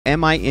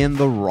Am I in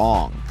the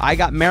wrong? I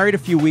got married a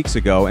few weeks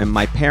ago and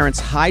my parents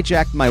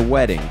hijacked my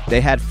wedding.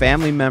 They had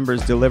family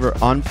members deliver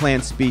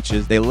unplanned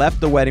speeches. They left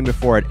the wedding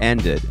before it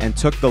ended and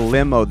took the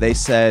limo they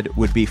said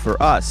would be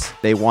for us.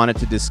 They wanted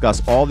to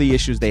discuss all the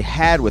issues they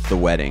had with the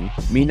wedding,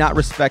 me not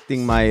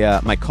respecting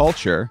my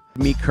culture,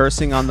 me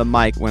cursing on the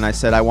mic when I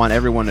said I want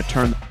everyone to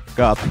turn the f***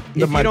 up.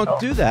 If you don't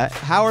do that,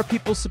 how are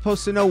people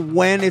supposed to know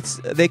when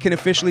they can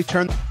officially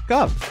turn the f***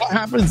 up? What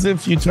happens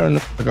if you turn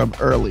the f***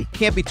 up early?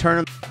 Can't be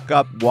turning the f***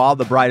 up while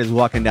the bride is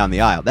walking down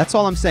the aisle. That's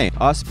all I'm saying.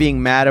 Us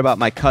being mad about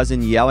my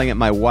cousin yelling at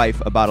my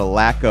wife about a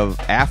lack of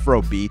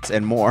Afro beats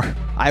and more.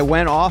 I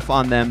went off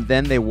on them,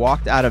 then they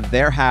walked out of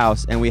their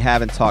house and we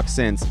haven't talked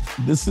since.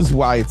 This is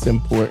why it's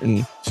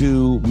important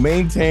to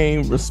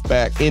maintain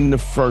respect in the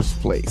first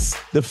place.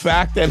 The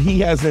fact that he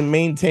hasn't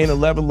maintained a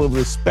level of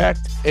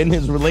respect in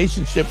his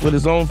relationship with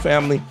his own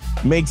family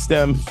makes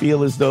them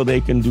feel as though they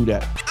can do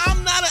that.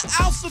 I'm not an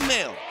alpha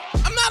male.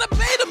 I'm not a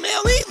beta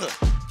male either.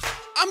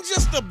 I'm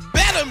just a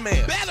better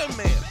man.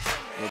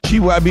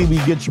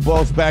 GYBB, get your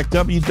balls back.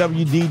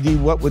 WWDD,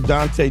 what would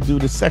Dante do?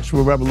 The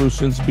sexual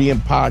revolution's being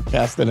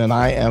podcasted, and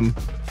I am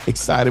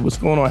excited. What's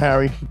going on,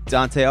 Harry?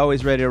 Dante,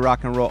 always ready to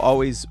rock and roll,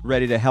 always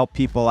ready to help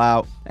people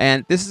out.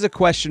 And this is a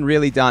question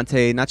really,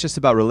 Dante, not just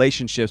about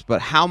relationships,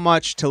 but how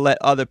much to let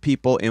other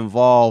people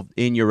involved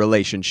in your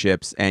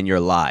relationships and your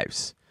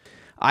lives.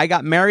 I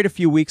got married a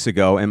few weeks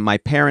ago and my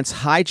parents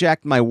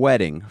hijacked my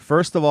wedding.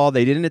 First of all,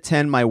 they didn't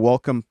attend my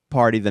welcome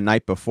party the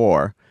night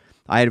before.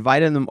 I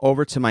invited them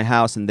over to my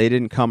house and they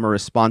didn't come or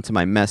respond to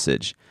my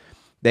message.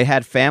 They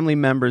had family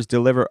members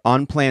deliver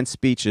unplanned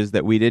speeches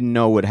that we didn't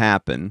know would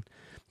happen.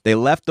 They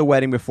left the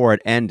wedding before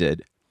it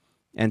ended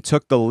and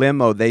took the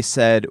limo they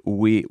said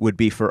would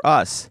be for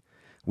us.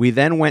 We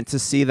then went to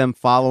see them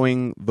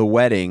following the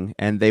wedding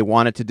and they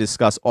wanted to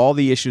discuss all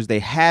the issues they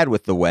had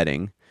with the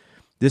wedding.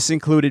 This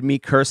included me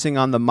cursing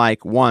on the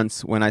mic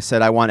once when I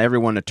said I want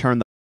everyone to turn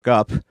the f***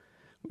 up,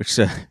 which is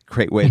a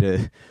great way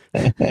to...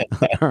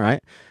 All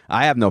right.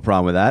 I have no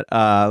problem with that.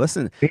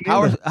 Listen,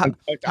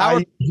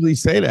 I usually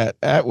say that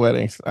at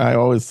weddings. I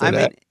always say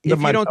that.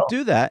 If you don't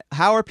do that,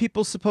 how are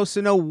people supposed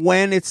to know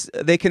when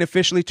they can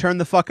officially turn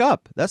the fuck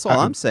up? That's all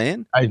I'm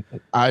saying.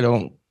 I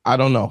don't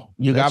know.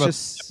 You got to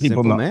just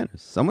people know.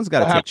 Manners. Someone's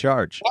got to take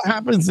charge. What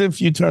happens if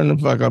you turn the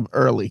fuck up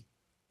early?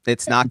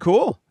 It's not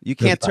cool. You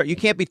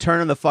can't be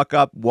turning the fuck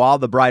up while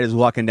the bride is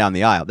walking down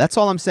the aisle. That's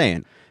all I'm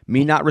saying.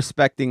 Me not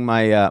respecting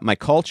my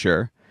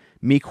culture,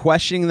 me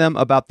questioning them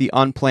about the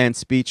unplanned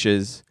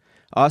speeches,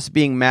 us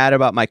being mad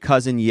about my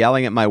cousin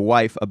yelling at my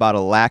wife about a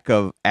lack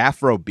of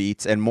Afro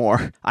beats and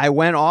more. I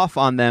went off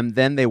on them,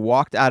 then they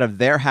walked out of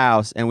their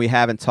house and we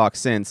haven't talked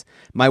since.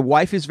 My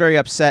wife is very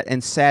upset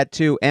and sad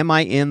too. Am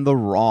I in the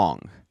wrong?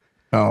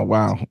 Oh,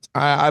 wow.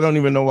 I don't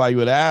even know why you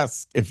would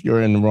ask if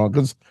you're in the wrong.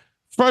 Because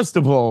first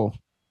of all,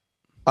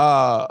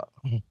 I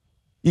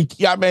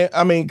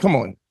mean, come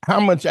on. How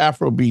much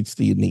Afro beats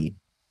do you need?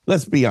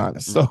 Let's be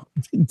honest. So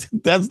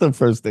that's the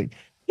first thing.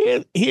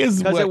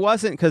 Here's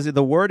because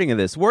the wording of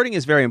this wording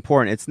is very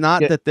important. It's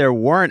not that there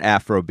weren't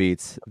Afro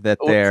beats, that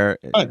there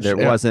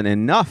wasn't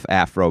enough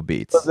Afro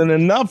beats. Wasn't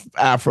enough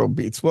Afro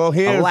beats. Well,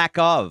 here's a lack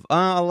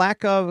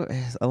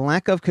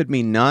of could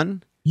mean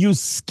none. You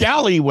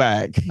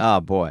scallywag. Oh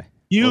boy.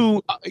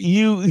 You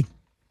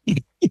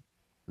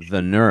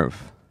the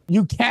nerve.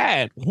 You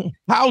can.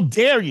 How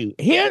dare you?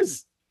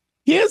 Here's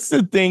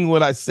the thing.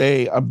 What I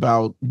say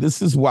about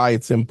this is why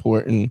it's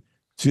important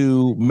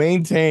to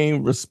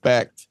maintain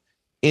respect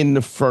in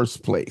the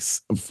first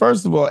place.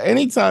 First of all,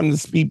 anytime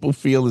these people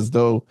feel as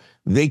though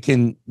they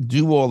can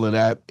do all of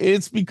that,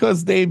 it's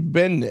because they've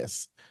been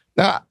this.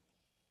 Now,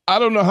 I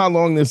don't know how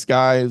long this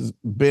guy has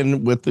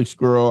been with this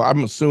girl.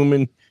 I'm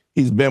assuming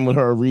he's been with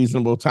her a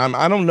reasonable time.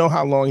 I don't know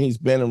how long he's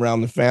been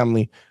around the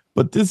family,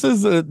 but this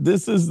is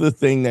the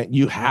thing that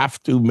you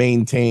have to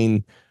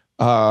maintain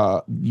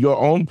your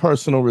own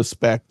personal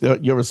respect,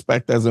 your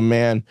respect as a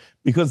man,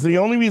 because the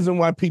only reason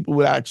why people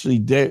would actually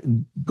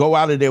go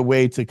out of their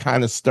way to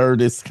kind of stir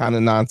this kind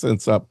of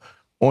nonsense up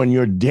on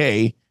your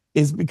day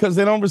is because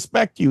they don't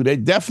respect you. They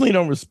definitely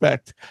don't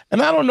respect.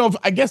 And I don't know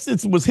I guess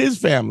it was his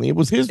family. It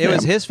was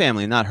his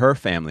family, not her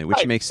family,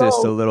 which makes this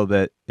a little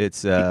bit,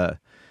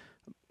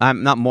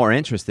 I'm not more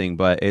interesting,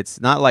 but it's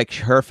not like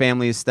her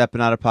family is stepping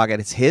out of pocket.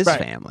 It's his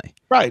family.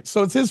 Right.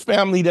 So it's his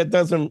family that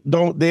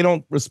they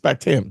don't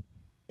respect him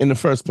in the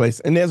first place.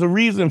 And there's a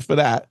reason for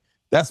that.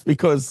 That's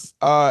because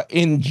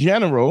in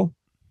general,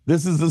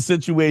 this is a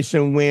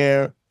situation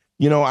where,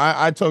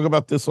 I talk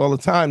about this all the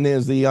time.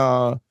 There's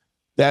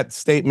that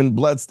statement,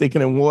 blood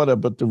sticking in water,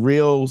 but the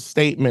real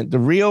statement, the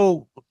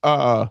real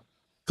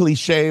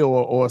cliche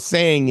or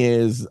saying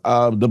is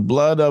the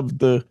blood of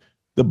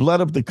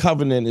the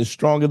covenant is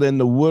stronger than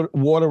the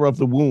water of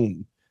the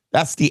womb.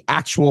 That's the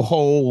actual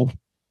whole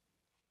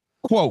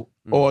quote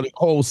or the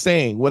whole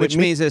saying. Which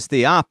means it's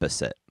the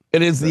opposite.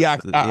 It is the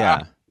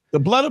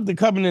blood of the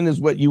covenant is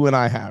what you and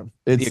I have.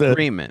 It's the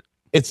agreement.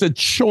 It's a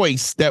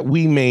choice that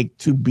we make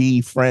to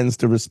be friends,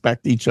 to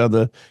respect each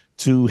other,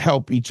 to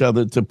help each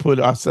other, to put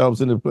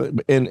ourselves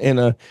in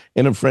a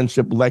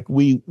friendship, like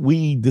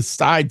we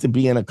decide to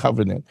be in a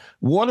covenant.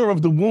 Water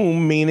of the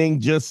womb, meaning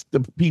just the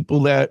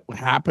people that we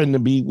happen to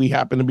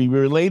be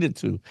related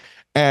to.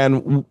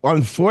 And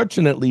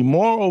unfortunately,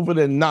 more over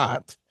than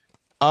not,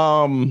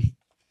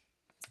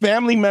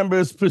 family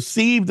members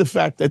perceive the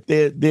fact that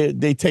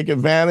they take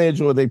advantage,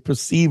 or they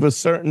perceive a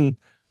certain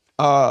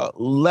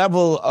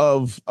level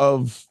of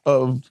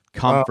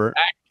Comfort.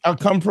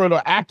 Comfort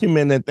or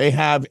acumen that they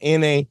have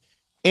in a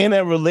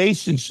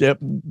relationship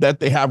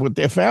that they have with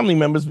their family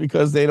members,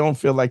 because they don't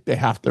feel like they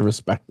have to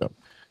respect them.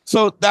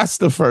 So that's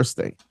the first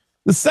thing.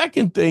 The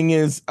second thing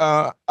is,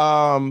 no,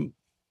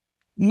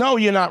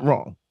 you're not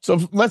wrong. So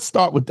let's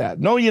start with that.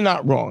 No, you're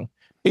not wrong.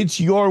 It's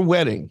your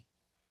wedding.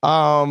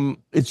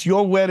 It's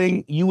your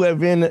wedding. You have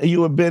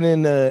been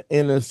in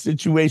a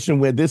situation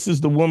where this is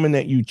the woman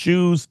that you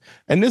choose,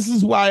 and this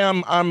is why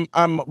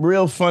I'm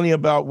real funny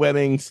about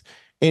weddings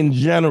in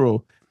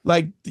general.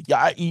 Like,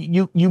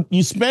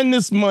 you spend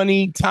this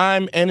money,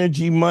 time,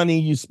 energy, money.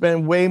 You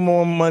spend way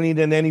more money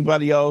than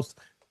anybody else.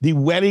 The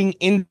wedding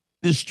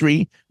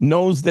industry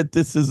knows that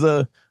this is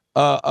a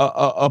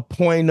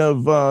point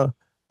of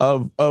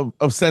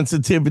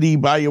sensitivity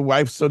by your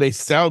wife, so they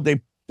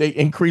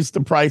increase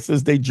the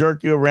prices, they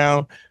jerk you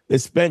around,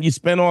 you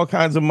spend all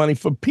kinds of money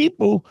for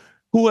people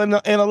who in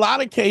a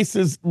lot of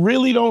cases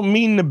really don't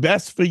mean the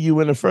best for you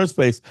in the first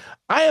place.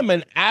 I am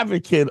an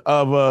advocate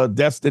of a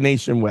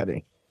destination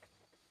wedding.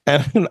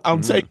 And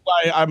I'll tell you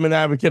why I'm an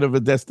advocate of a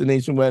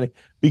destination wedding,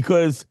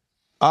 because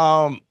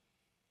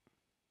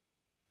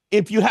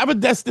if you have a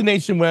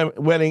destination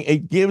wedding,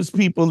 it gives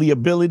people the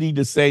ability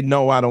to say,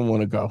 no, I don't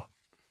want to go.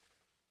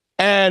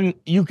 And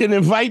you can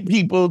invite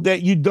people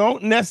that you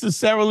don't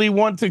necessarily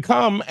want to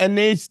come, and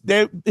they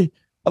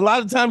a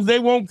lot of times they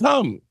won't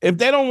come. If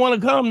they don't want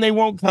to come, they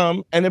won't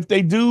come. And if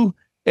they do,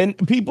 and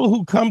people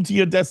who come to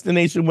your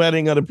destination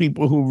wedding are the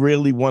people who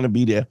really want to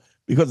be there,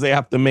 because they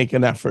have to make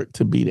an effort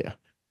to be there.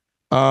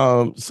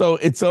 So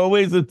it's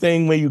always a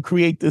thing where you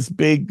create this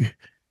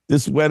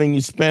wedding,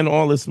 you spend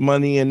all this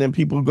money, and then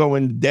people go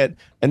into debt,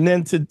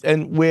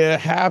 and where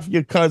half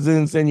your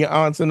cousins and your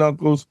aunts and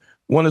uncles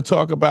want to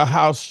talk about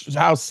how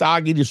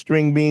soggy the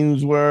string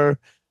beans were,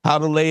 how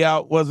the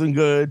layout wasn't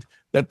good,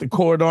 that the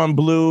cordon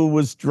bleu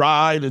was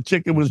dry, the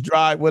chicken was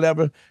dry,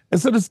 whatever.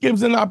 And so this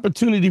gives an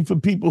opportunity for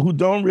people who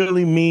don't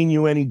really mean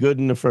you any good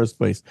in the first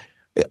place.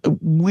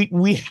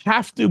 We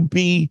have to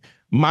be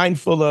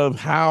mindful of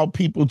how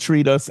people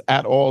treat us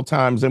at all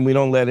times, and we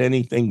don't let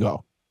anything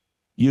go.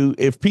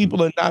 If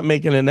people are not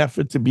making an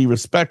effort to be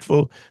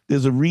respectful,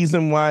 there's a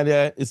reason why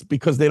that. It's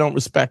because they don't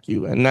respect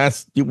you, and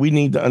we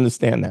need to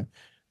understand that.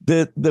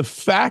 The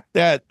fact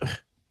that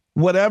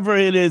whatever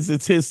it is,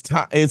 it's his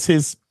time, it's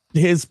his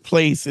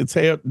place, it's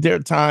their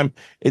time,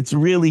 it's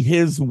really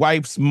his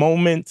wife's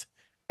moment,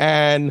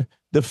 and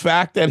the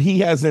fact that he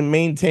hasn't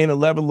maintained a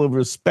level of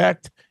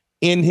respect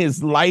in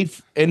his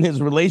life, in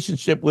his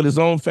relationship with his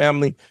own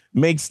family,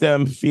 makes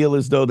them feel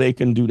as though they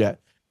can do that.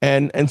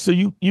 And so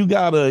you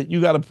gotta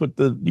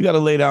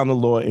lay down the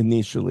law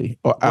initially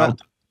or out.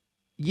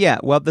 Yeah,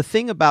 well, the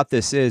thing about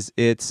this is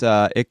it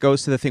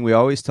goes to the thing we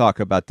always talk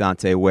about,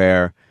 Dante,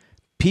 where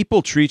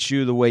people treat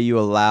you the way you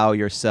allow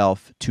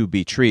yourself to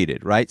be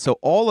treated, right? So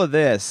all of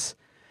this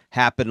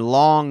happened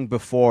long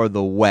before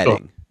the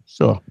wedding.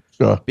 Sure.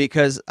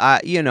 Because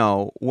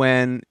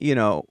when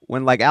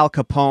like Al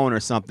Capone or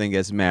something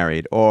gets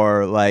married,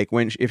 or like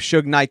if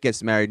Suge Knight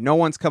gets married, no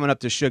one's coming up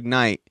to Suge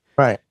Knight,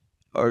 right?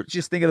 Or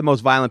just think of the most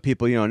violent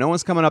people, no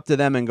one's coming up to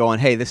them and going,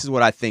 "Hey, this is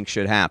what I think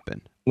should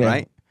happen,"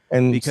 right?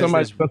 And because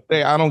somebody's gonna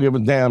say, "I don't give a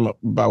damn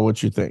about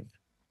what you think."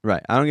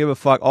 Right. I don't give a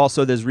fuck.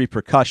 Also, there's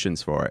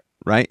repercussions for it,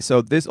 right?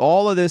 So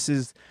all of this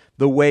is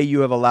the way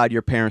you have allowed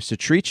your parents to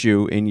treat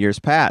you in years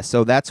past.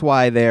 So that's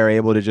why they're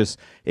able to just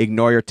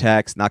ignore your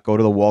text, not go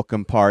to the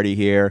welcome party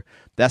here.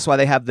 That's why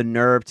they have the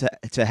nerve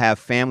to have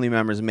family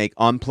members make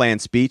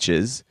unplanned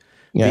speeches,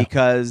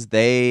 because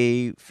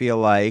they feel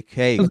like,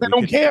 hey, they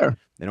don't care.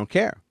 They don't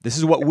care. This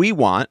is what we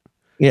want.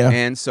 Yeah.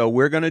 And so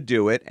we're going to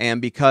do it.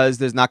 And because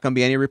there's not going to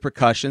be any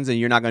repercussions and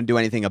you're not going to do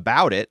anything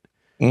about it,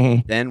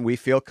 then we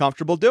feel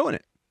comfortable doing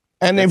it.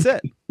 And they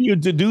continue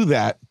to do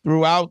that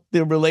throughout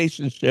the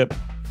relationship.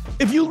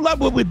 If you love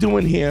what we're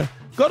doing here,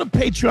 go to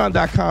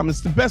patreon.com.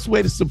 It's the best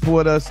way to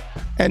support us,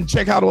 and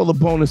check out all the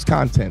bonus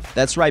content.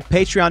 That's right.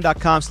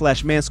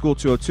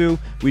 Patreon.com/manschool202.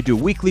 We do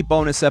weekly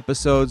bonus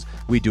episodes.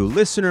 We do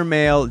listener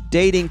mail,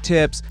 dating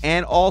tips.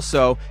 And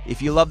also,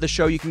 if you love the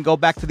show, you can go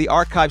back to the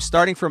archive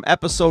starting from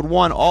episode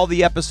 1. All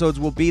the episodes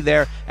will be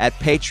there at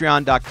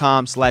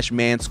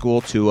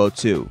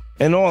patreon.com/manschool202.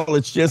 And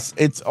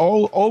it's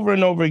all over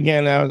and over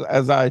again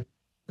as I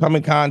come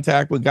in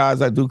contact with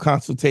guys. I do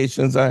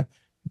consultations.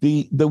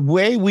 The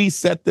way we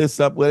set this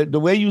up, the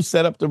way you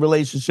set up the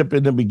relationship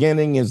in the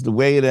beginning is the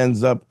way it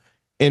ends up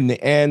in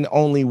the end,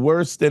 only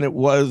worse than it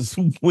was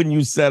when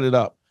you set it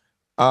up.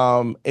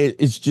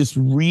 It's just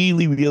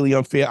really, really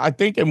unfair. I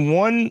think in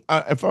one,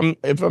 if I'm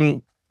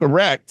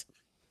correct,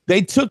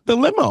 they took the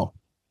limo.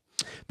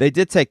 They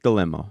did take the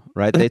limo,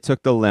 right? They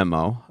took the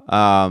limo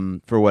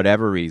for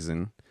whatever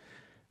reason.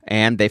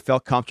 And they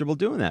felt comfortable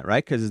doing that,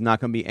 right? Because there's not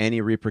going to be any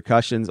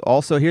repercussions.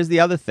 Also, here's the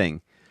other thing.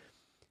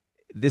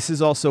 This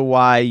is also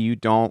why you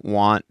don't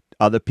want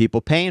other people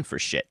paying for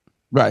shit.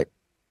 Right.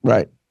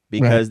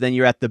 Because then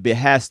you're at the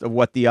behest of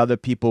what the other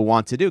people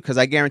want to do. Because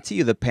I guarantee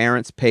you the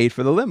parents paid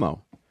for the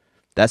limo.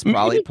 That's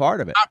probably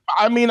part of it.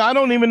 I mean, I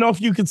don't even know if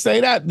you could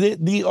say that.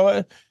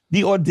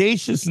 The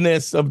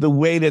audaciousness of the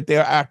way that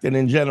they're acting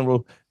in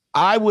general,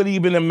 I would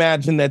even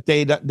imagine that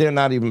they're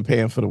not even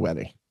paying for the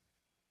wedding.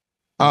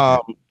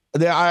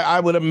 I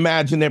would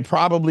imagine they're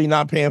probably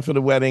not paying for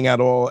the wedding at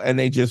all, and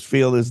they just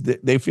feel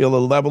they feel a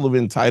level of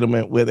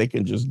entitlement where they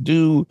can just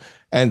do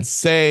and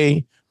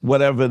say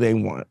whatever they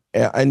want.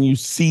 And you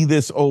see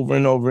this over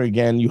and over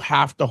again. You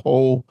have to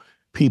hold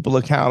people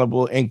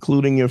accountable,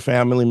 including your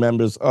family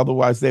members.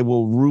 Otherwise, they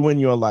will ruin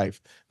your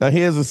life. Now,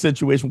 here's a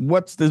situation.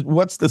 What's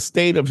the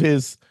state of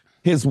his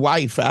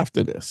wife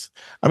after this?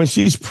 I mean,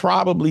 she's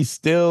probably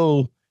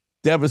still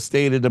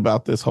devastated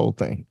about this whole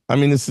thing. I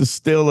mean, this is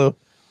still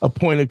a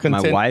point of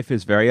contention. My wife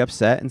is very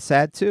upset and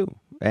sad too,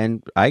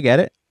 and I get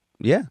it.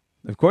 Yeah,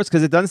 of course,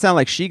 because it doesn't sound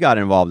like she got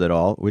involved at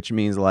all, which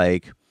means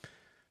like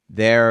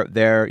they're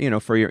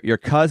for your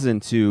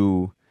cousin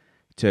to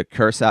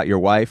curse out your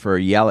wife or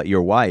yell at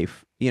your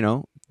wife,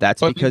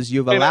 that's because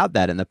you've allowed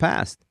that in the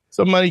past.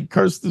 Somebody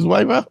cursed his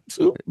wife out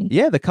too.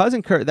 Yeah, the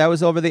cousin that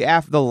was over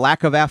the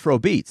lack of Afro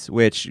beats,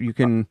 which you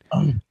can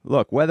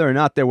look whether or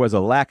not there was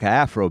a lack of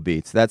Afro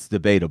beats. That's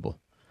debatable.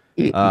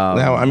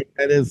 Now, I mean,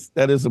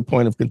 that is a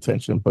point of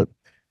contention, but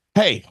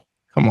hey,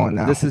 come on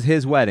now. This is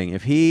his wedding.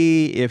 If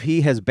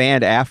he has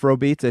banned Afro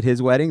beats at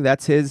his wedding,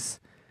 that's his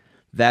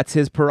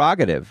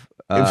prerogative.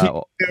 If he's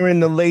wearing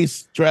the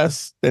lace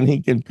dress, then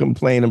he can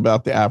complain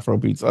about the Afro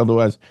beats.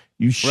 Otherwise,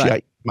 you shut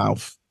your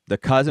mouth. The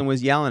cousin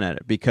was yelling at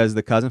it because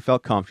the cousin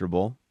felt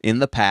comfortable in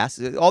the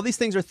past. All these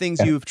things are things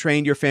you've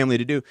trained your family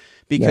to do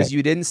because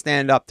you didn't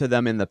stand up to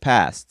them in the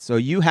past. So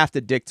you have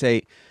to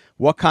dictate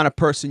what kind of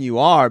person you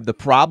are. The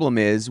problem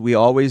is we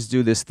always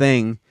do this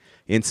thing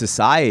in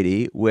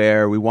society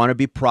where we want to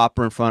be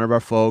proper in front of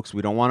our folks.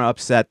 We don't want to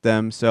upset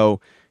them.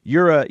 So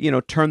you're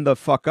a, turn the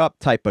fuck up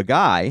type of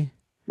guy.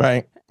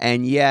 Right.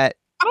 And yet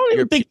I don't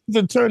even think he's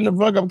a turn the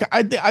fuck up.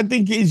 I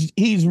think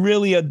he's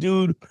really a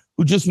dude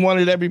who just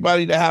wanted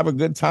everybody to have a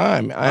good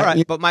time. All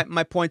right. But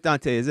my point,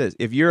 Dante, is this.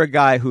 If you're a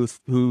guy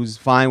who's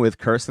fine with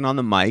cursing on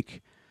the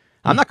mic,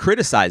 I'm not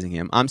criticizing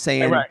him. I'm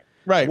saying,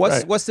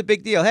 what's the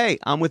big deal? Hey,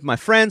 I'm with my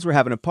friends. We're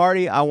having a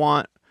party. I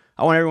want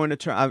everyone to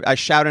turn. I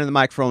shout into the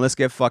microphone. Let's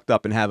get fucked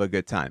up and have a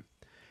good time.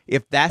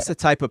 If that's the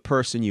type of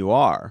person you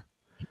are,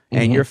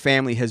 and your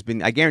family has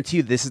been, I guarantee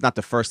you, this is not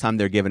the first time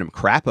they're giving him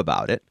crap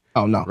about it.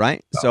 Oh no!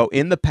 Right. No. So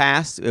in the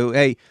past,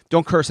 hey,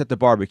 don't curse at the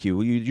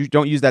barbecue. You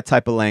don't use that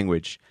type of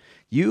language.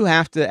 You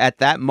have to, at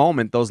that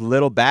moment, those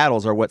little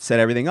battles are what set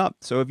everything up.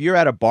 So if you're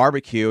at a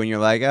barbecue and you're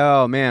like,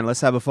 oh man,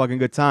 let's have a fucking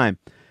good time,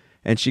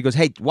 and she goes,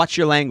 hey, watch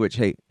your language.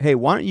 Hey,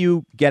 why don't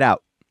you get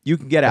out? You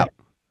can get out.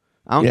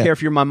 I don't care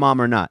if you're my mom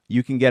or not.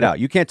 You can get out.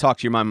 You can't talk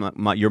to your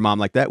mom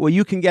like that. Well,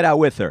 you can get out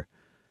with her.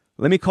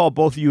 Let me call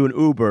both of you an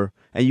Uber,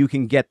 and you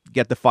can get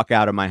the fuck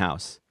out of my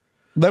house.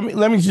 Let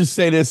me just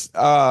say this.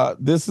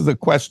 This is a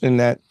question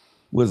that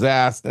was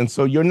asked, and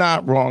so you're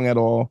not wrong at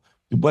all,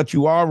 but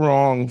you are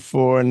wrong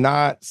for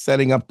not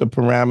setting up the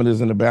parameters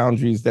and the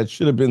boundaries that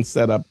should have been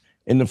set up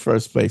in the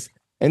first place.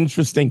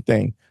 Interesting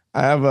thing.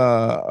 I have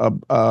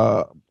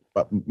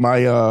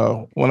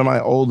one of my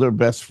older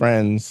best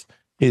friends.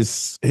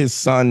 His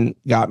son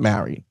got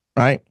married.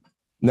 Right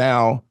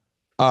now,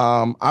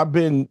 I've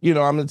been,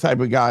 I'm the type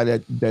of guy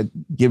that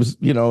gives,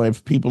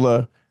 if people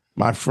are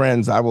my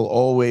friends, I will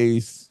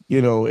always,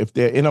 if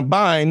they're in a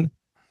bind,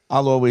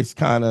 I'll always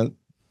kind of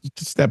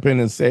step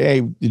in and say,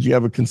 hey, did you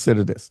ever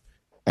consider this?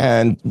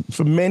 And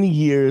for many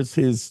years,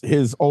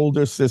 his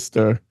older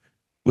sister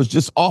was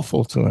just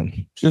awful to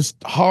him, just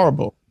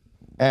horrible.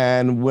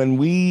 And when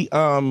we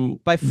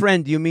by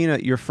friend, do you mean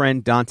your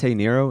friend Dante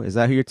Nero? Is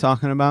that who you're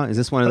talking about? Is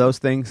this one of those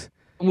things?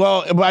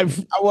 Well,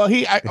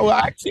 actually,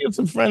 it's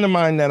a friend of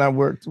mine that I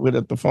worked with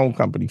at the phone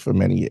company for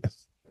many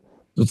years.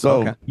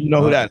 So you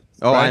know who that is.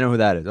 Oh, right? I know who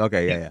that is.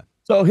 Okay, yeah.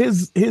 So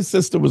his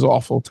sister was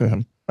awful to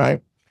him,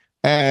 right?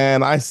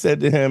 And I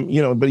said to him,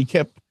 but he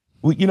kept,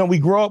 we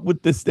grow up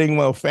with this thing,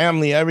 well,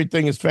 family,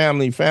 everything is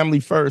family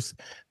first.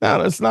 Now,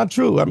 that's not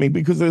true. I mean,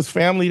 because there's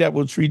family that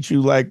will treat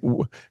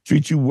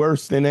you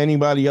worse than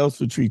anybody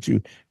else would treat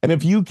you. And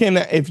if you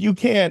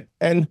can't,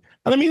 and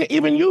I mean,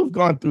 even you've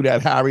gone through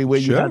that, Harry, where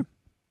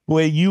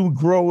you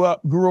grew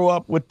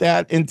up with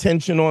that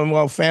intention on,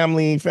 well,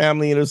 family,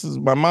 this is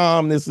my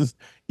mom, this is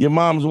your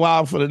mom's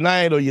wild for the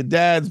night, or your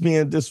dad's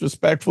being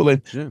disrespectful.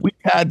 And we've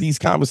had these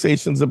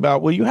conversations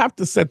about, well, you have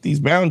to set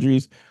these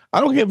boundaries. I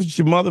don't care if it's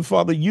your mother,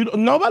 father,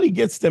 nobody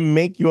gets to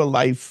make your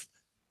life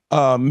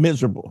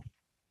miserable.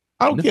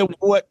 I don't care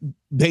what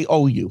they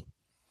owe you.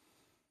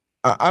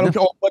 I don't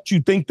care what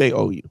you think they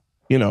owe you,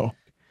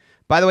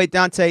 By the way,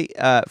 Dante,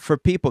 for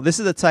people, this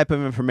is the type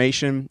of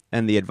information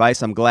and the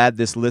advice. I'm glad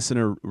this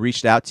listener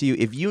reached out to you.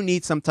 If you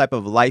need some type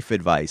of life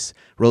advice,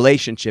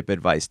 relationship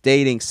advice,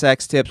 dating,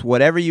 sex tips,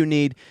 whatever you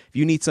need, if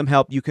you need some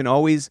help, you can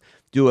always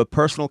do a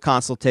personal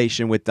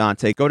consultation with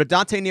Dante. Go to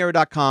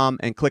DanteNero.com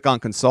and click on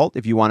consult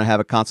if you want to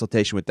have a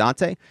consultation with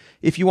Dante.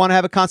 If you want to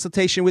have a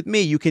consultation with me,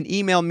 you can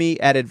email me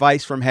at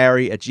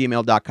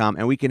advicefromharry@gmail.com,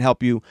 and we can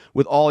help you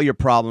with all your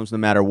problems no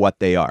matter what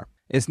they are.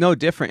 It's no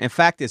different. In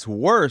fact, it's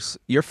worse.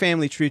 Your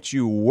family treats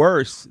you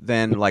worse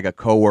than like a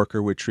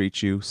coworker would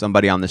treat you,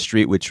 somebody on the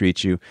street would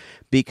treat you,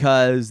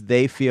 because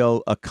they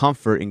feel a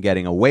comfort in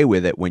getting away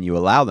with it when you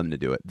allow them to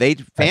do it.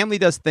 Family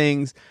does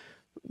things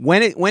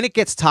when it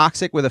gets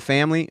toxic with a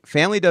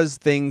family does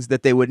things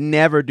that they would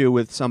never do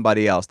with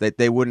somebody else, that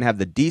they wouldn't have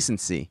the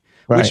decency,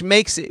 which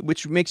makes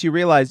you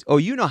realize, oh,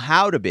 you know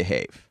how to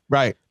behave.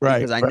 Right.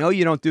 Because I know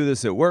you don't do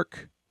this at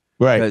work.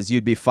 Right. Because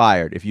you'd be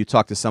fired if you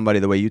talk to somebody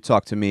the way you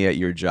talk to me at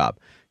your job.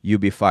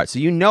 You'd be fired. So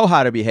you know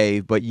how to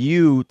behave, but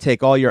you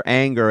take all your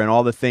anger and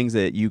all the things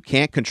that you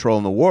can't control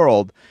in the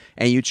world,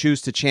 and you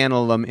choose to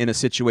channel them in a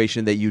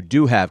situation that you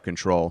do have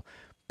control,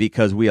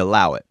 because we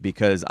allow it.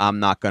 Because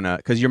I'm not gonna.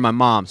 Because you're my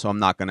mom, so I'm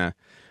not gonna.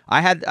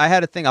 I had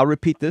a thing. I'll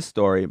repeat this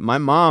story. My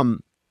mom.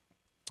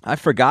 I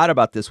forgot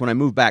about this when I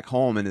moved back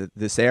home in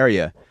this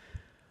area.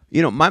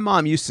 You know, my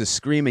mom used to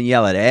scream and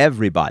yell at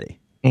everybody.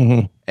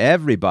 Mm-hmm.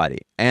 Everybody.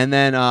 And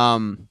then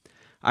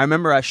I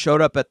remember I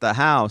showed up at the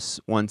house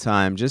one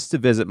time just to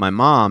visit my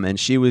mom, and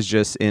she was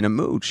just in a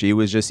mood. She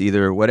was just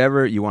either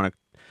whatever you want to,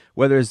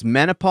 whether it's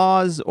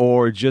menopause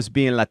or just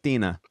being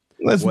Latina,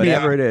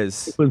 whatever it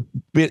is.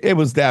 It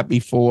was that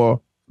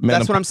before menopause.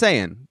 That's what I'm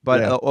saying.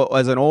 But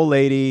as an old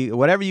lady,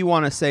 whatever you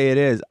want to say it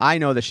is, I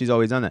know that she's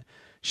always done that.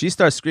 She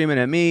starts screaming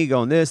at me,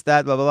 going this,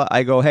 that, blah, blah, blah.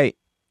 I go, hey,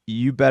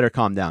 you better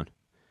calm down.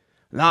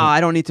 No,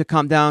 I don't need to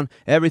calm down.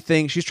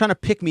 Everything. She's trying to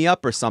pick me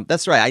up or something.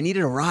 That's right. I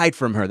needed a ride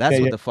from her. That's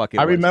what the fuck it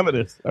was. I remember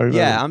this.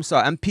 I'm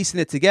sorry. I'm piecing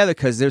it together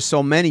because there's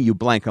so many. You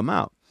blank them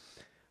out.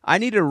 I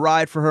needed a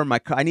ride for her.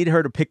 I needed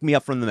her to pick me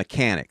up from the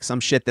mechanic. Some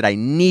shit that I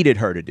needed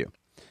her to do.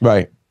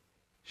 Right.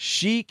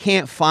 She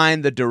can't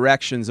find the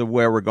directions of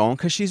where we're going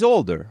because she's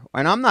older.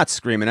 And I'm not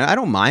screaming. I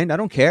don't mind. I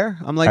don't care.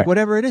 I'm like,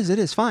 whatever it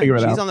is fine.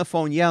 She's on the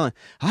phone yelling,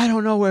 I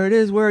don't know where it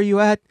is. Where are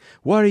you at?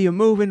 What are you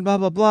moving? Blah,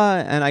 blah, blah.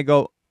 And I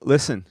go,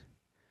 listen.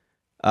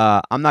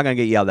 I'm not going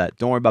to get yelled at.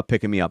 Don't worry about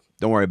picking me up.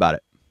 Don't worry about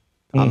it.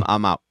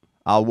 I'm out.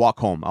 I'll walk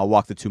home. I'll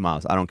walk the 2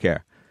 miles. I don't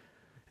care.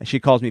 And she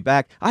calls me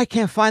back. I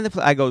can't find the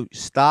place. I go,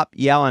 stop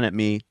yelling at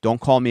me.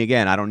 Don't call me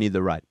again. I don't need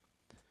the ride.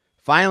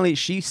 Finally,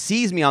 she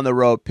sees me on the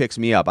road, picks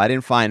me up. I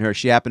didn't find her.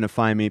 She happened to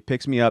find me,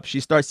 picks me up. She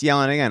starts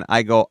yelling again.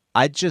 I go,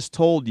 I just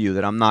told you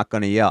that I'm not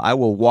going to yell. I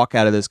will walk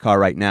out of this car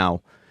right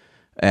now.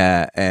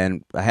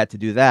 And I had to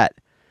do that.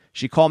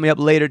 She called me up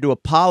later to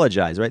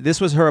apologize, right? This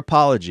was her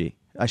apology.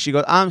 She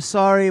goes, I'm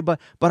sorry, but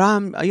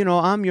I'm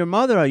your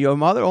mother. Your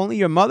mother, only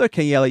your mother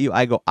can yell at you.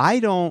 I go, I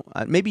don't,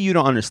 maybe you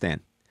don't understand.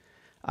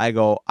 I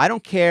go, I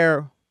don't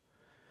care.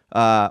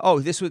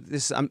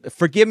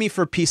 Forgive me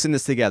for piecing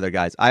this together,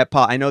 guys.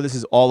 I know this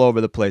is all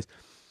over the place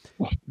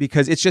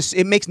because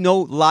it makes no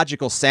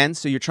logical sense.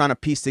 So you're trying to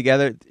piece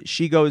together.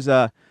 She goes,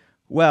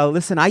 well,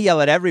 listen, I yell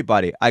at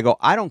everybody. I go,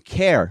 I don't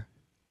care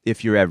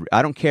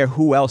I don't care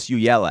who else you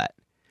yell at.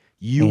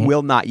 You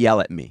will not yell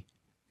at me.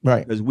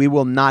 Right. Because we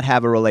will not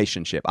have a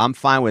relationship. I'm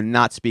fine with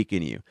not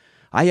speaking to you.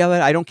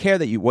 I don't care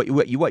that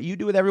what you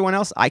do with everyone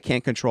else, I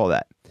can't control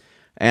that.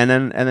 And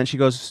then she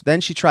goes,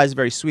 then she tries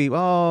very sweet.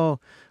 Oh,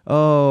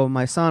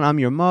 my son, I'm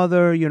your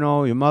mother. You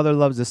know, your mother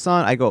loves the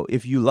son. I go,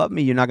 if you love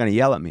me, you're not going to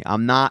yell at me.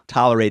 I'm not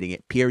tolerating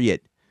it, period.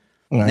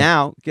 Right.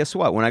 Now, guess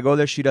what? When I go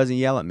there, she doesn't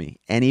yell at me.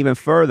 And even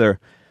further,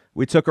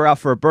 we took her out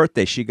for her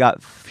birthday. She got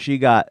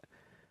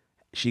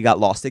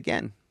lost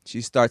again.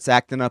 She starts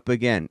acting up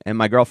again. And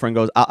my girlfriend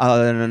goes,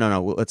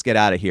 no, let's get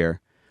out of here.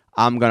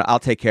 I'll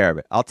take care of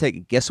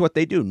it. Guess what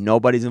they do?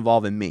 Nobody's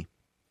involved in me.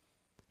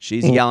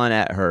 She's yelling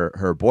at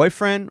her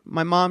boyfriend,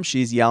 my mom.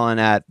 She's yelling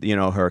at,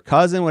 her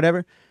cousin,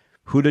 whatever.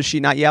 Who does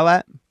she not yell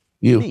at?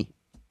 You. Me.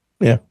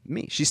 Yeah.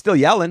 Me. She's still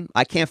yelling.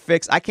 I can't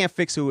fix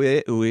who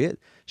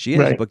she is.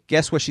 Right. But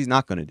guess what she's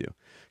not going to do?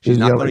 She's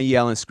not going to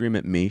yell and scream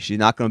at me. She's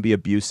not going to be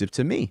abusive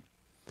to me.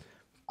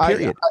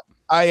 Period.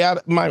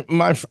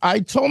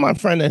 I told my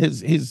friend that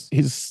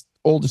his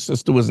older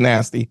sister was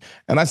nasty,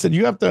 and I said,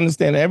 you have to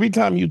understand, every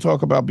time you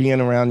talk about being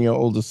around your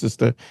older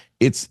sister,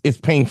 it's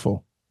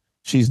painful.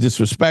 She's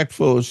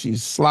disrespectful.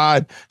 She's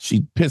sly.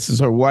 She pisses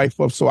her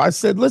wife off. So I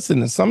said,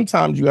 listen,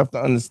 sometimes you have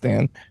to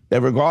understand that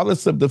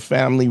regardless of the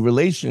family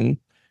relation,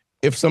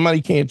 if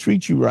somebody can't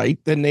treat you right,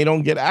 then they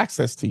don't get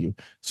access to you.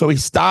 So he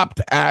stopped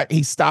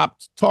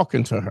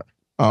talking to her.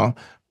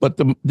 But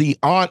the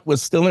aunt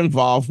was still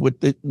involved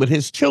with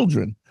his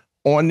children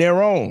on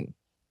their own.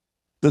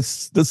 The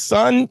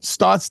son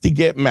goes to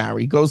get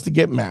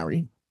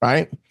married,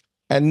 right?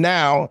 And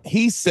now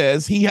he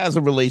says he has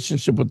a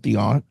relationship with the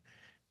aunt.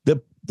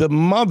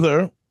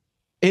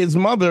 His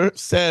mother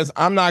says,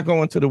 I'm not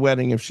going to the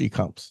wedding if she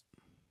comes.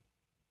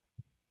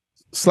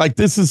 It's like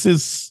this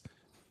is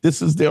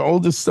their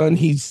oldest son.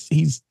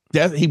 He's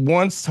He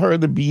wants her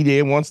to be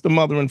there, wants the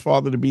mother and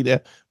father to be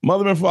there.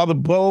 Mother and father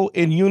both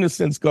in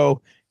unison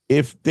go,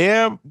 if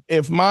your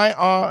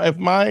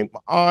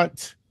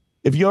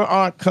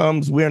aunt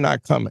comes, we're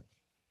not coming.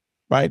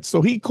 Right?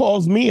 So he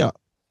calls me up.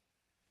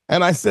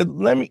 And I said,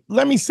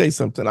 let me say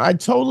something. I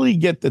totally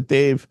get that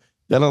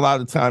that a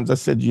lot of times I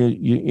said,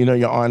 you know,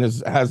 your aunt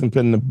hasn't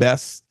been the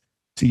best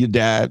to your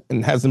dad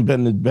and hasn't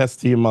been the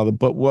best to your mother.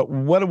 But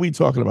what are we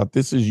talking about?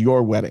 This is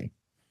your wedding.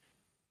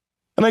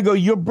 And I go,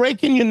 you're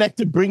breaking your neck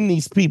to bring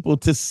these people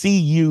to see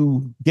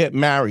you get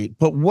married.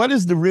 But what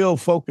is the real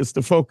focus?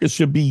 The focus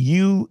should be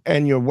you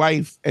and your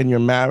wife and your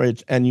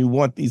marriage. And you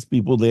want these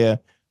people there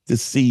to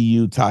see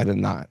you tie the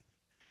knot.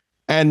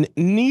 And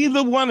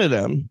neither one of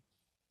them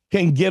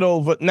can get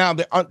over. Now,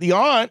 the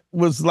aunt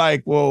was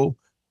like, well,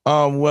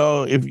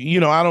 if you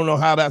know, I don't know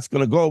how that's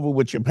going to go over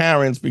with your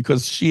parents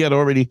because they had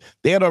already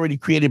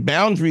created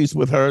boundaries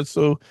with her,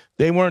 so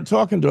they weren't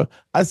talking to her.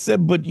 I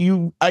said, but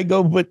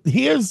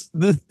here's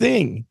the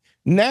thing.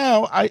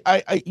 Now,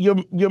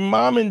 your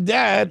mom and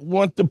dad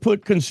want to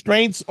put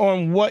constraints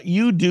on what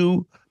you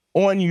do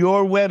on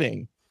your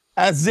wedding,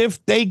 as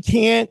if they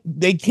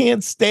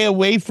can't stay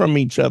away from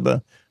each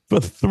other for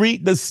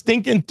the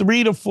stinking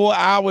 3 to 4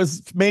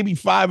 hours, maybe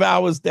 5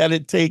 hours that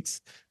it takes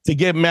to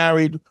get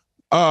married.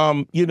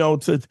 You know,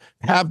 to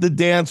have the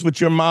dance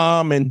with your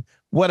mom and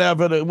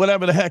whatever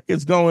the heck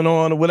is going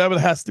on or whatever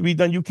has to be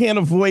done. You can't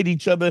avoid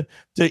each other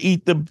to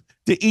eat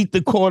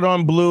the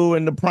cordon bleu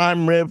and the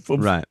prime rib for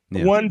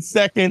 1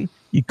 second.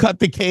 You cut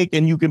the cake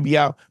and you can be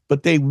out.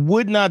 But they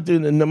would not do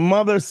it. And the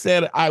mother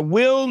said, I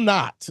will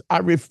not. I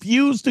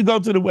refuse to go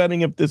to the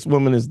wedding if this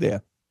woman is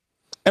there.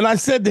 And I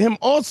said to him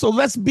also,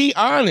 let's be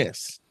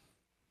honest.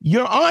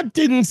 Your aunt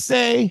didn't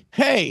say,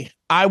 hey,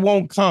 I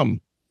won't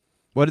come.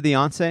 What did the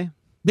aunt say?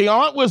 The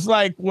aunt was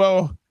like,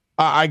 well,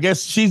 I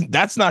guess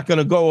that's not going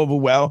to go over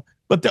well.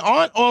 But the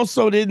aunt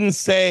also didn't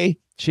say.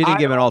 She didn't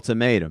give an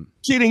ultimatum.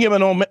 She didn't give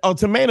an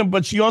ultimatum,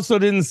 but she also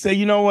didn't say,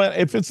 you know what,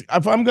 if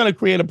I'm going to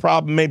create a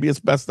problem, maybe it's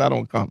best I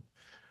don't come.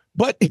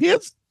 But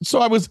so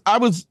I was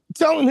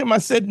telling him, I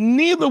said,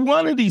 neither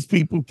one of these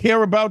people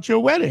care about your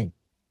wedding.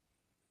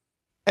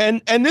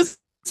 And this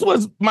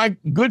was my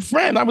good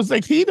friend. I was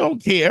like, he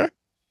don't care.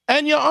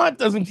 And your aunt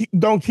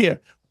don't care.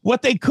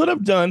 What they could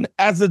have done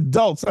as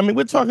adults, I mean,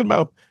 we're talking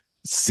about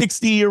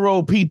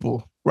 60-year-old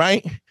people,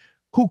 right?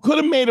 Who could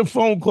have made a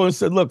phone call and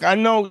said, look, I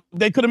know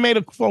they could have made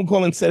a phone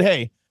call and said,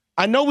 hey,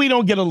 I know we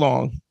don't get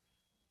along.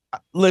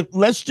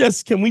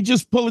 Can we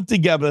just pull it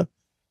together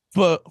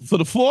for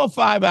the 4 or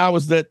 5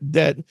 hours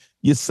that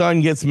your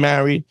son gets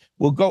married?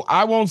 We'll go,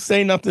 I won't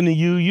say nothing to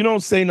you. You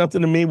don't say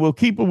nothing to me. We'll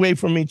keep away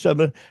from each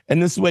other.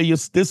 And this way your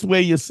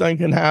son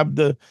can have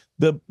the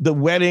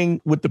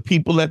wedding with the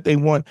people that they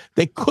want.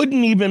 They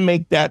couldn't even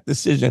make that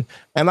decision.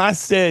 And I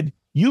said,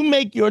 you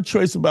make your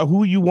choice about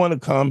who you want to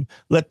come.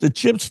 Let the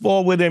chips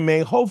fall where they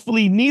may.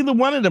 Hopefully neither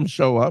one of them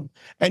show up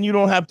and you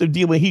don't have to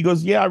deal with. He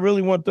goes, yeah, I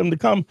really want them to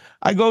come.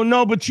 I go,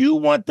 no, but you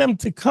want them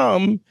to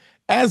come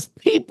as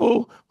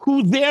people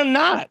who they're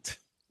not.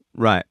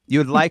 Right. You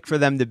would like for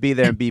them to be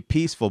there and be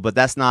peaceful, but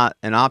that's not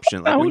an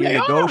option. Like when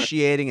you're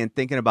negotiating and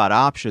thinking about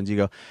options, you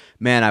go,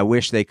 man, I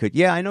wish they could.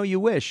 Yeah, I know you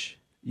wish.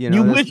 You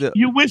know,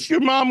 you wish your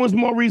mom was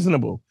more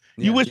reasonable.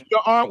 Yeah. You wish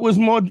your aunt was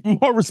more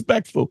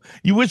respectful.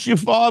 You wish your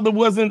father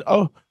wasn't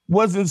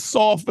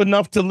soft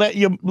enough to let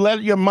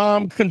your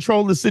mom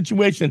control the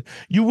situation.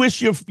 You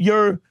wish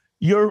your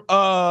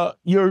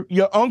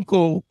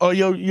uncle or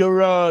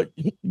your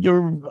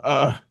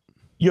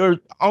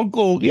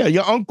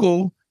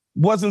uncle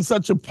wasn't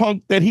such a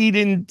punk that he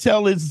didn't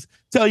tell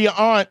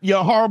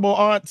your horrible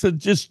aunt to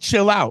just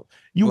chill out.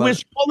 You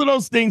wish all of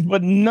those things,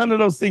 but none of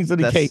those things are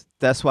the case.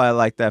 That's why I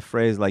like that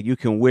phrase. Like you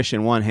can wish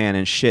in one hand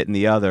and shit in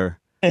the other,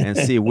 and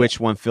see which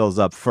one fills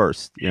up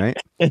first, right?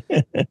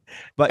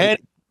 But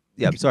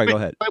sorry, go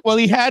ahead. Well,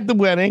 he had the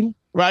wedding,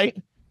 right?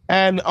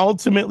 And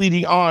ultimately,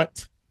 the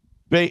aunt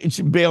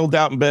bailed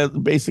out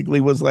and basically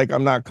was like,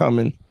 "I'm not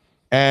coming,"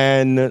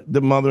 and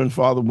the mother and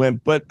father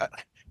went. But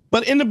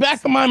in the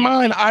back of my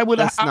mind, I would.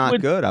 That's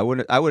not good. I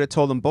would have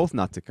told them both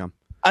not to come.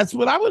 That's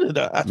what I would have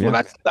done. That's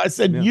what I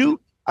said. Yeah.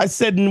 I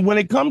said, when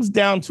it comes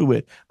down to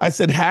it, I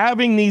said,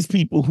 having these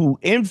people who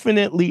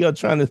infinitely are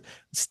trying to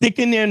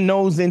sticking their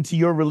nose into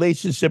your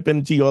relationship,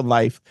 into your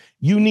life,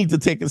 you need to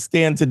take a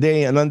stand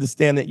today and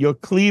understand that you're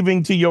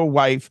cleaving to your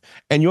wife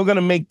and you're going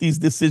to make these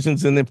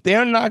decisions. And if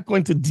they're not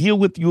going to deal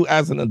with you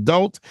as an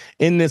adult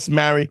in this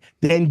marriage,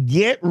 then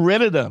get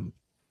rid of them.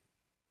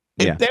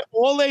 If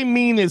all they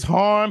mean is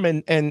harm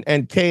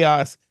and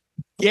chaos,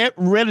 get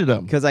rid of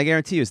them. Because I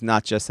guarantee you it's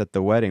not just at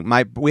the wedding.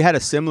 We had a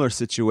similar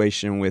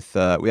situation with,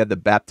 we had the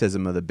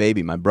baptism of the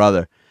baby. My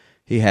brother,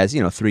 he has,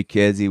 3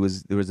 kids.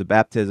 There was a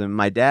baptism.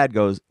 My dad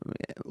goes,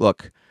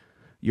 look,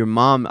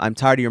 I'm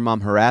tired of your mom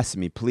harassing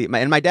me. Please.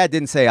 And my dad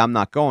didn't say, I'm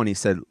not going. He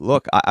said,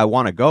 look, I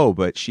want to go,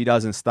 but she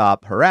doesn't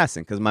stop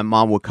harassing, because my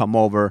mom would come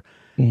over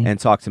and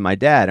talk to my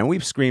dad. And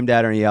we've screamed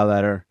at her and yelled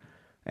at her.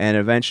 And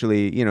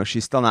eventually,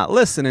 she's still not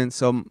listening.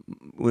 So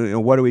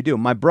what do?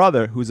 My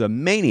brother, who's a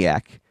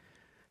maniac,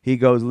 he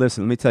goes,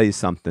 listen, let me tell you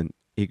something.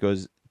 He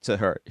goes, to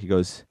her. He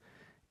goes,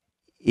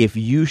 if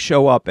you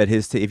show up at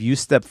his, if you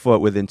step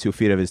foot within 2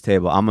 feet of his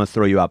table, I'm going to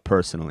throw you out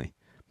personally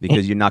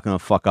because you're not going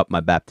to fuck up my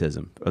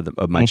baptism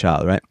of my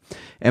child, right?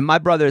 And my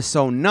brother is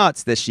so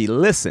nuts that she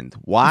listened.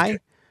 Why?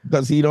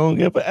 Because he don't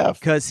give a F.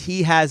 Because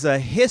he has a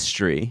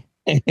history.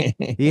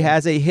 He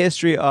has a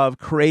history of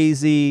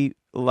crazy,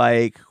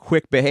 like,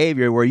 quick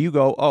behavior where you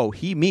go, oh,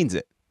 he means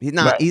it. He's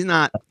not. Right. He's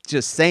not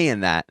just saying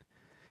that.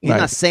 He's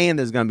not saying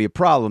there's going to be a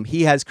problem.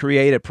 He has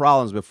created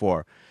problems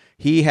before.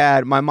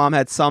 My mom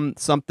had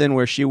something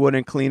where she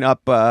wouldn't clean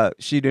up.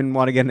 She didn't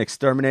want to get an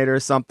exterminator or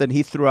something.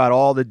 He threw out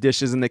all the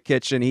dishes in the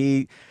kitchen.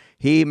 He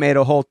made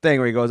a whole thing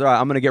where he goes, all right,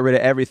 I'm going to get rid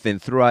of everything.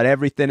 Threw out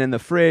everything in the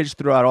fridge,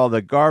 threw out all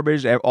the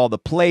garbage, all the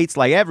plates,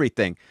 like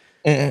everything.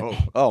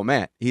 Oh,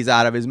 man, he's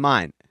out of his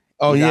mind.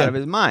 He's out of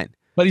his mind.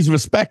 But he's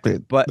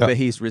respected. But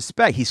he's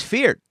He's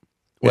feared.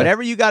 Yeah.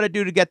 Whatever you got to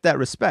do to get that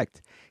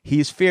respect,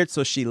 he's feared,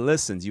 so she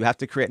listens. You have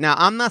to create. Now,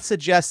 I'm not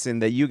suggesting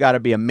that you got to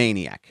be a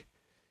maniac.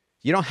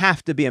 You don't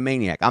have to be a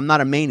maniac. I'm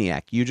not a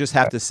maniac. You just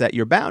have to set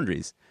your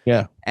boundaries.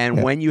 Yeah.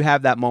 And when you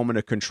have that moment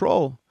of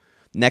control,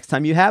 next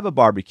time you have a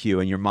barbecue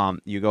and your mom,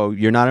 you go,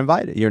 you're not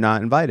invited. You're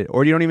not invited.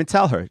 Or you don't even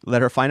tell her.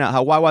 Let her find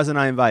out why wasn't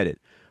I invited?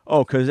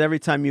 Oh, because every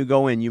time you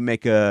go in,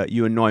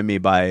 you annoy me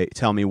by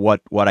telling me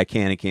what I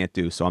can and can't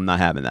do. So I'm not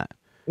having that.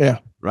 Yeah.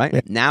 Right?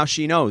 Yeah. Now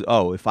she knows,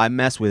 oh, if I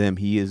mess with him,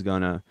 he is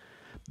going to.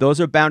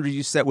 Those are boundaries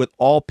you set with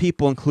all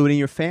people, including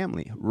your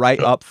family, right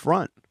up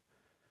front.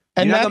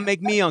 And you're not gonna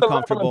make me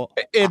uncomfortable.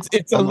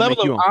 It's a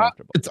level of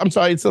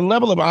it's a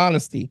level of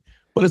honesty,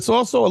 but it's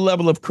also a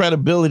level of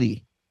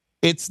credibility.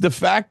 It's the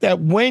fact that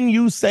when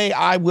you say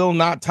I will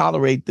not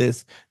tolerate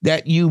this,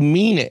 that you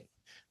mean it.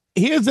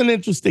 Here's an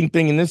interesting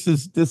thing, and this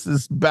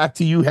is back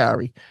to you,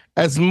 Harry.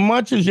 As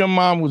much as your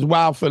mom was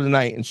wild for the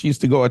night and she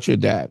used to go at your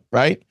dad,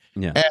 right?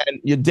 Yeah.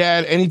 And your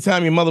dad,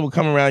 anytime your mother would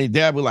come around, your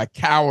dad would like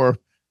cower.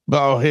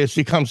 Oh, here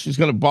she comes. She's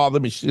gonna bother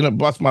me. She's gonna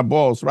bust my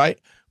balls, right?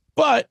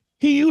 But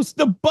he used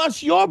to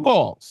bust your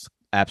balls.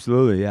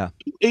 Absolutely, yeah.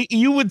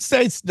 You would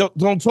say,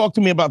 don't talk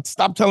to me about,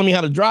 stop telling me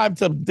how to drive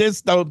to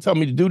this, don't tell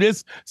me to do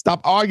this, stop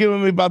arguing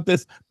with me about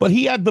this. But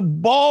he had the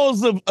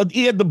balls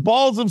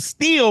of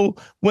steel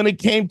when it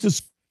came to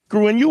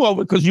screwing you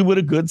over because you were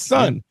a good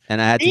son.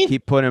 And I had to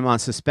keep putting him on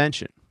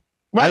suspension.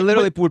 Right, I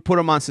literally would put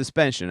him on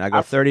suspension. I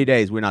go, 30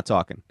 days, we're not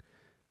talking.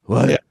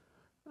 What? Yeah.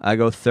 I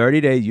go,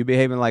 30 days, you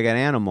behaving like an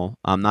animal.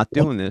 I'm not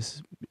doing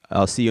this.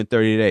 I'll see you in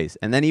 30 days.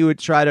 And then he would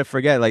try to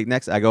forget. Like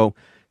I go,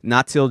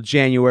 not till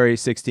January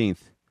 16th.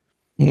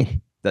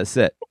 That's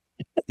it.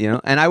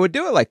 And I would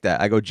do it like that.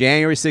 I go,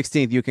 January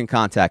 16th, you can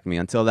contact me.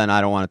 Until then,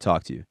 I don't want to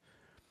talk to you.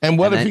 And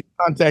what if he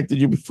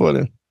contacted you before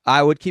then?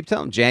 I would keep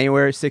telling him,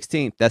 January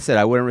 16th. That's it.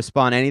 I wouldn't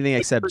respond to anything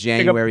except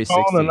January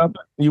 16th.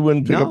 You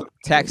wouldn't pick up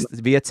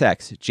via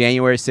text.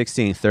 January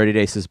 16th,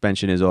 30-day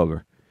suspension is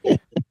over.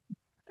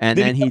 And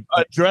Did then he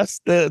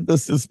addressed the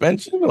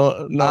suspension,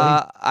 or no?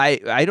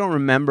 I don't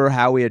remember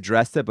how we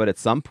addressed it, but at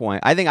some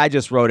point, I think I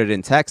just wrote it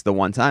in text the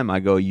one time. I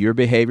go, your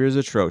behavior is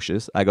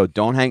atrocious. I go,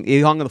 don't hang.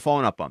 He hung the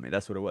phone up on me.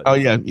 That's what it was. Oh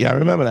yeah, I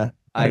remember that.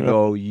 I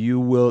go, you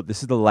will.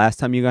 This is the last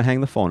time you're gonna hang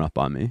the phone up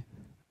on me.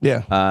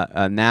 Yeah.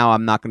 Now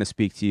I'm not gonna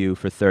speak to you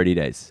for 30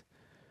 days.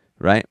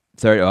 Right?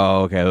 30.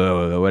 Oh,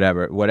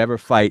 okay. Whatever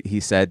fight he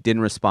said.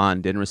 Didn't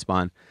respond.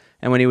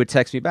 And when he would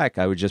text me back,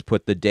 I would just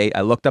put the date.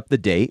 I looked up the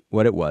date,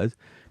 what it was.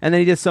 And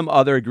then he did some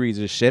other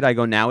egregious shit. I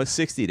go, now it's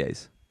 60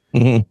 days.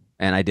 Mm-hmm.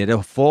 And I did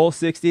a full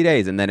 60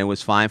 days. And then it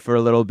was fine for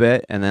a little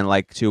bit. And then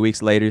like 2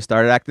 weeks later, he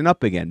started acting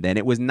up again. Then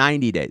it was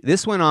 90 days.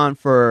 This went on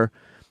for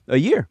a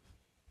year.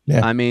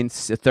 Yeah. I mean,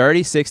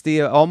 30,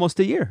 60,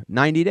 almost a year,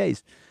 90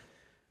 days.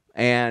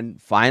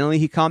 And finally,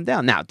 he calmed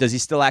down. Now, does he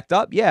still act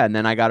up? Yeah. And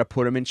then I got to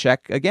put him in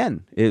check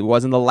again. It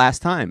wasn't the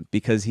last time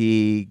because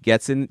he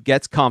gets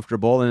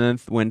comfortable. And then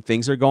when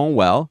things are going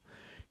well,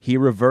 he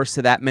reverts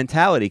to that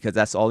mentality because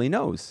that's all he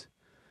knows.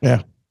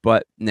 Yeah.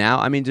 But now,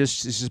 I mean,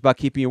 it's just about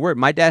keeping your word.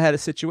 My dad had a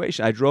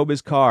situation. I drove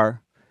his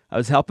car. I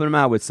was helping him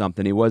out with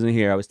something. He wasn't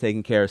here. I was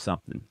taking care of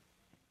something.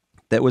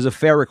 That was a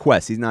fair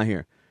request. He's not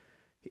here.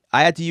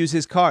 I had to use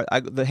his car.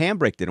 The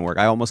handbrake didn't work.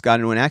 I almost got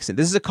into an accident.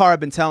 This is a car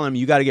I've been telling him,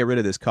 you got to get rid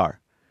of this car.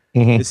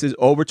 Mm-hmm. This is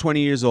over 20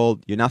 years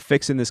old. You're not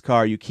fixing this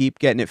car. You keep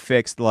getting it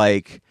fixed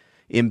like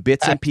in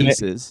bits and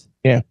pieces.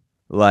 Yeah.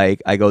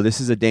 Like, I go, this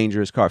is a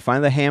dangerous car.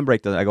 Finally, the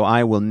handbrake doesn't. I go,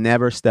 I will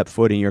never step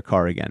foot in your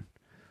car again.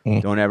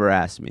 Don't ever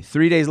ask me.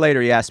 3 days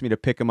later, he asked me to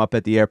pick him up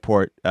at the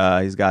airport.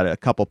 He's got a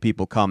couple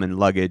people coming,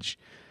 luggage.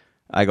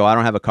 I go, I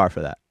don't have a car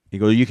for that. He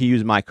goes, you can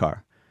use my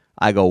car.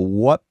 I go,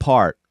 what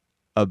part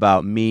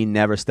about me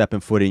never stepping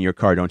foot in your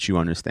car don't you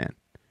understand?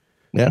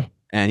 Yeah.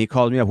 And he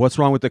called me up. What's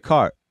wrong with the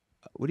car?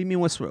 What do you mean?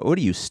 What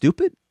are you,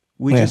 stupid?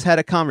 We just had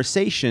a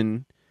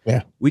conversation.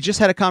 Yeah. We just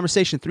had a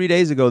conversation 3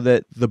 days ago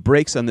that the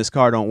brakes on this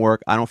car don't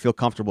work. I don't feel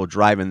comfortable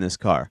driving this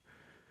car.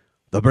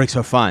 The brakes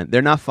are fine.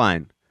 They're not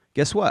fine.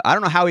 Guess what? I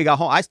don't know how he got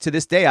home. To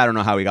this day, I don't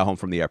know how he got home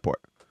from the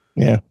airport.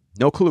 Yeah.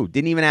 No clue.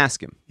 Didn't even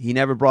ask him. He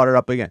never brought it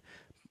up again.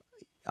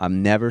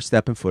 I'm never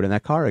stepping foot in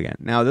that car again.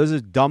 Now, those are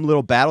dumb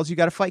little battles you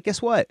got to fight.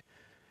 Guess what?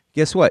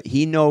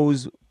 He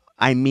knows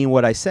I mean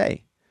what I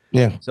say.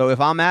 Yeah. So if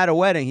I'm at a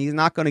wedding, he's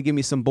not going to give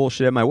me some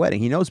bullshit at my wedding.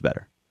 He knows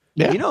better.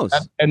 Yeah. He knows.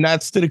 And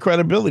that's to the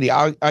credibility.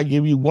 I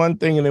give you one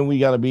thing and then we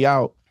got to be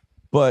out.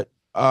 But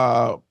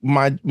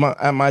my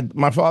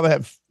father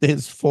had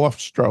his 4th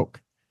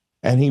stroke,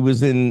 and he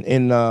was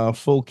in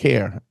full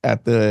care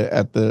at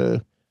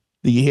the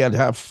he had to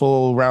have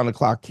full round the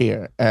clock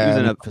care. And, he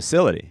was in a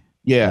facility.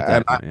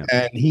 Yeah,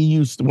 and he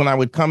used to, when I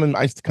would come in,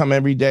 I used to come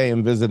every day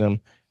and visit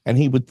him, and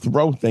he would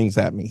throw things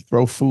at me,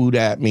 throw food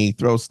at me,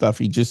 throw stuff.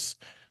 He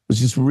just was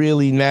just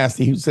really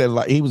nasty. He said,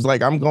 like, he was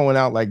like, I'm going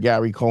out like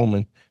Gary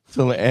Coleman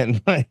till the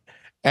end.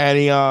 And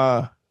he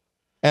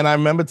and I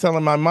remember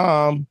telling my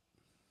mom,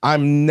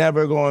 I'm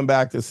never going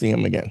back to see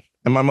him again.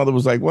 And my mother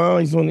was like, well,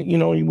 he's on, you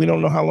know, we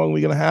don't know how long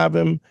we're gonna have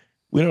him.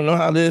 We don't know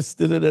how this.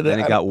 And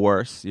it got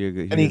worse.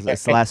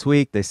 Last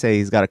week they say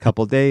he's got a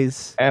couple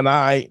days. And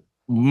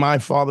my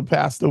father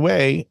passed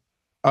away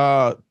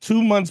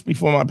 2 months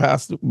before my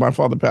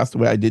father passed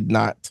away. I did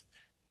not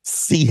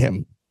see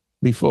him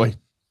before.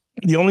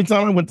 The only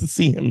time I went to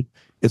see him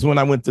is when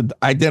I went to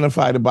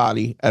identify the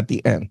body at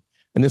the end.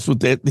 And this was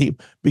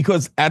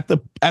because at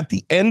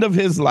the end of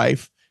his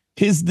life,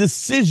 his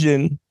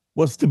decision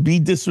was to be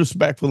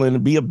disrespectful and to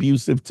be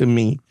abusive to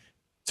me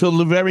till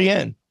the very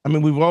end. I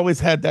mean, we've always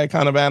had that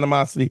kind of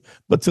animosity,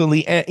 but till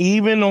the end,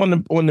 even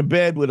on the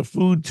bed with a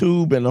food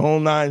tube and the whole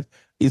nine,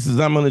 he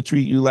says, I'm going to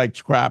treat you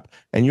like crap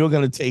and you're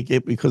going to take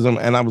it because and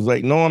I was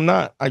like, no, I'm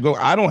not. I go,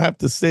 I don't have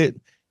to sit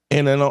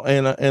in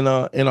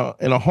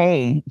a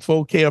home,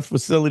 full care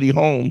facility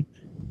home,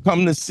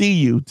 come to see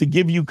you, to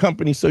give you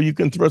company so you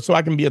can so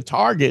I can be a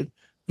target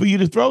for you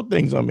to throw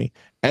things on me.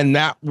 And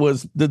that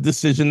was the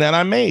decision that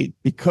I made,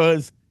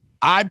 because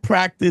I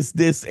practice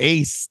this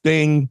ACE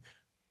thing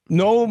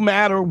no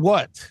matter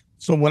what.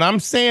 So when I'm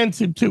saying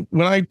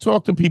when I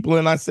talk to people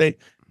and I say,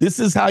 this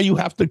is how you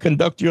have to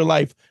conduct your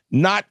life,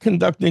 not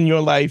conducting your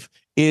life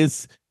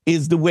is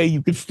the way.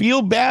 You could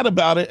feel bad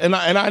about it. And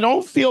I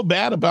don't feel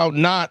bad about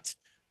not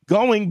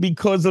going,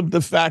 because of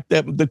the fact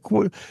that the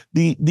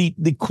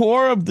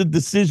core of the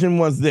decision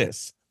was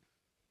this: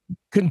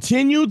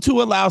 continue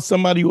to allow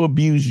somebody to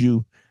abuse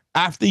you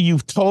after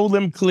you've told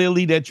them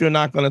clearly that you're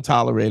not going to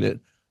tolerate it,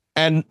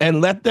 and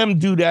let them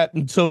do that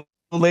until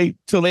they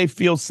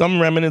feel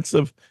some remnants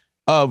of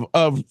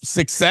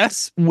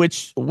success.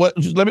 Let's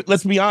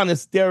be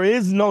honest,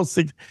 there's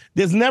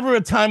never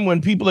a time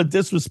when people are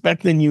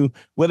disrespecting you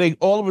where they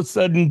all of a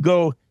sudden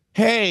go,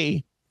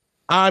 hey,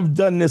 I've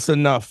done this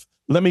enough,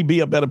 let me be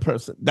a better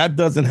person. That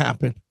doesn't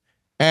happen.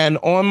 And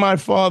on my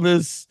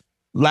father's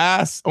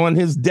on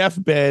his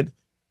deathbed,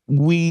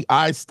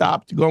 I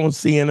stopped going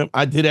seeing him.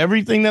 I did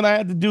everything that I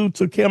had to do,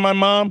 took care of my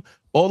mom,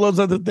 all those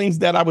other things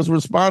that I was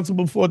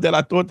responsible for that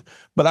I thought,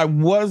 but I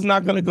was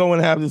not going to go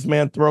and have this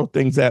man throw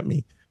things at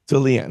me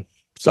till the end.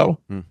 So,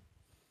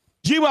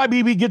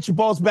 GYBB, get your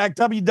balls back.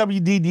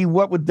 WWDD,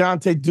 What Would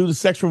Dante Do? The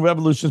Sexual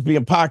Revolution is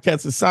being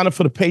podcasted. Sign up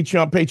for the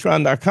Patreon,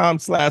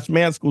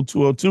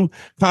 patreon.com/manschool202.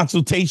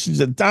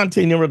 Consultations at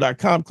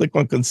DanteNero.com. Click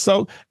on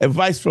consult.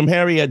 Advice from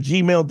Harry at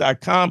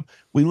gmail.com.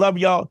 We love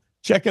y'all.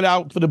 Check it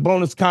out for the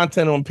bonus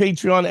content on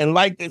Patreon, and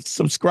like,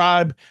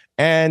 subscribe,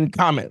 and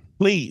comment.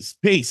 Please.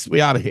 Peace.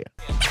 We out of here.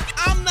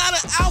 I'm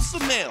not an alpha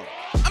male.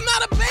 I'm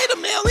not a beta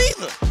male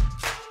either.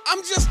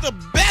 I'm just a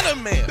better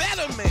man.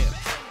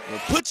 Well,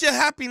 put your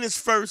happiness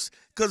first,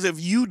 because if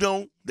you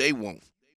don't, they won't.